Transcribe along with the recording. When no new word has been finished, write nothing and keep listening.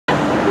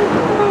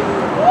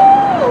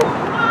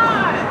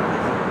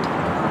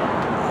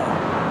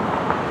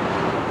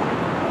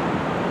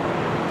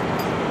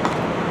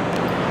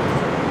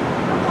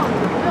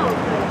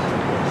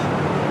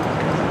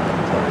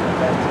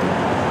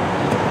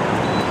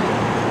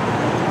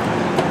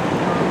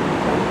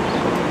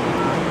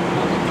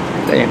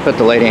They didn't put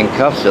the lady in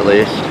cuffs at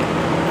least.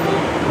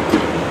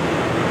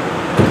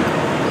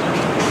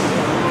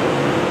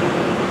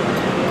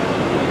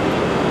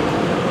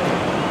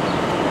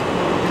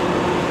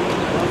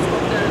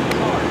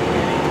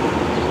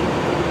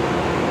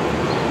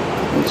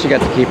 She got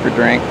to keep her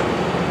drink.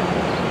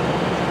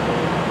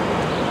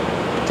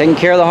 Taking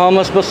care of the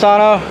homeless,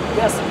 Bassiano?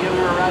 Yes, I'm giving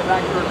her a ride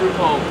back to her group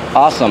home.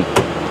 Awesome.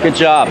 Good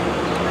job.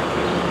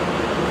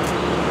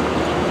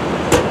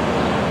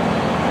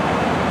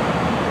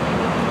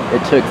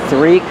 It took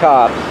 3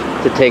 cops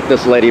to take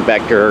this lady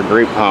back to her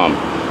group home.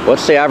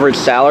 What's the average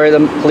salary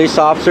of the police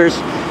officers?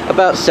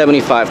 About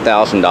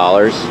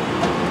 $75,000.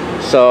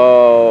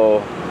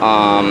 So,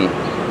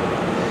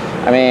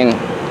 I mean,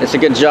 it's a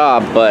good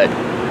job, but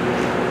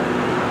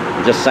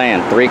just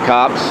saying, 3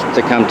 cops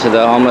to come to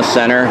the homeless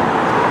center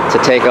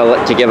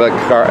to give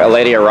a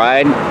lady a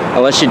ride.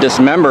 Unless you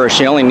dismember,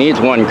 she only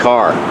needs 1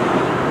 car.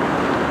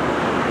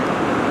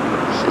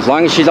 As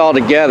long as she's all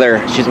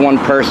together, she's 1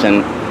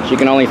 person. She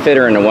can only fit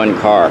her into 1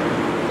 car.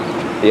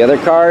 The other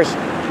cars,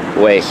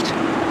 waste.